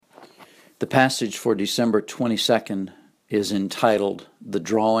The passage for December 22nd is entitled, "The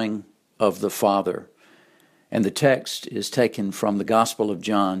Drawing of the Father," and the text is taken from the Gospel of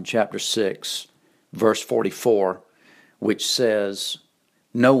John, chapter 6, verse 44, which says,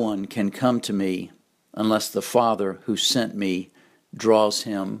 "No one can come to me unless the Father who sent me draws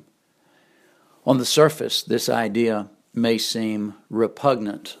him." On the surface, this idea may seem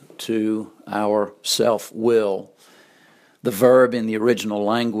repugnant to our self-will. The verb in the original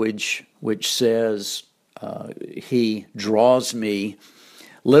language, which says, he draws me,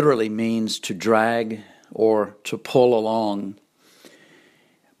 literally means to drag or to pull along.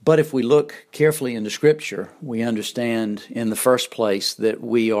 But if we look carefully into Scripture, we understand in the first place that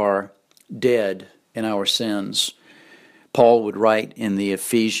we are dead in our sins. Paul would write in the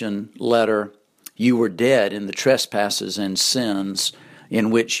Ephesian letter, "You were dead in the trespasses and sins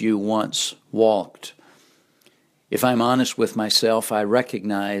in which you once walked." If I'm honest with myself, I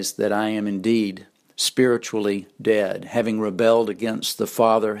recognize that I am indeed spiritually dead, having rebelled against the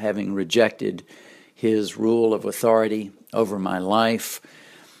Father, having rejected His rule of authority over my life,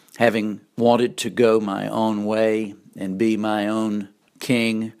 having wanted to go my own way and be my own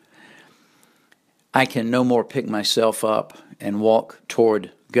king. I can no more pick myself up and walk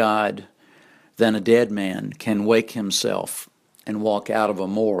toward God than a dead man can wake himself and walk out of a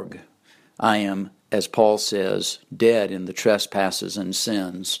morgue. I am, as Paul says, dead in the trespasses and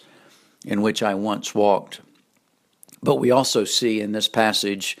sins in which I once walked. But we also see in this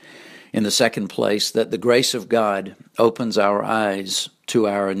passage, in the second place, that the grace of God opens our eyes to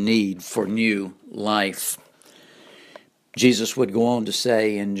our need for new life. Jesus would go on to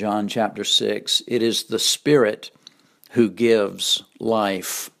say in John chapter 6, "It is the Spirit who gives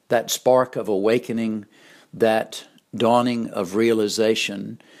life." That spark of awakening, that dawning of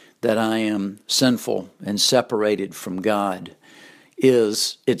realization that I am sinful and separated from God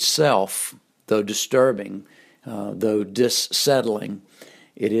is itself, though disturbing, though dissettling,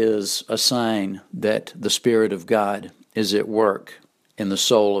 it is a sign that the Spirit of God is at work in the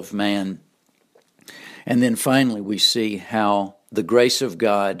soul of man. And then finally we see how the grace of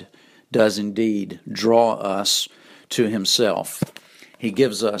God does indeed draw us to Himself. He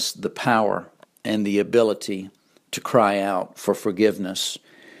gives us the power and the ability to cry out for forgiveness.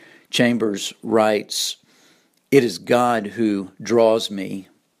 Chambers writes, "It is God who draws me.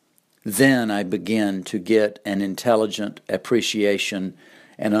 Then I begin to get an intelligent appreciation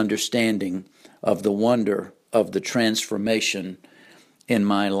and understanding of the wonder of the transformation in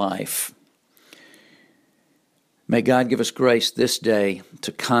my life." May God give us grace this day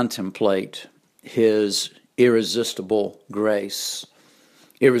to contemplate His irresistible grace.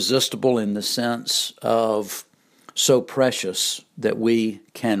 Irresistible in the sense of so precious that we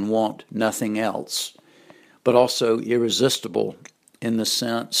can want nothing else, but also irresistible in the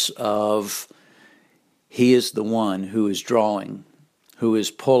sense of He is the one who is drawing, who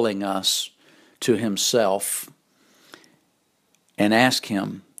is pulling us to Himself. And ask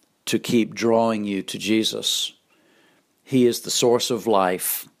Him to keep drawing you to Jesus. He is the source of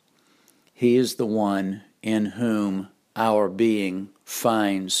life. He is the one in whom our being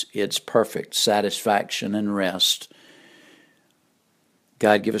finds its perfect satisfaction and rest.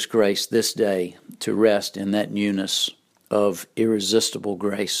 God, give us grace this day to rest in that newness of irresistible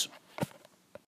grace.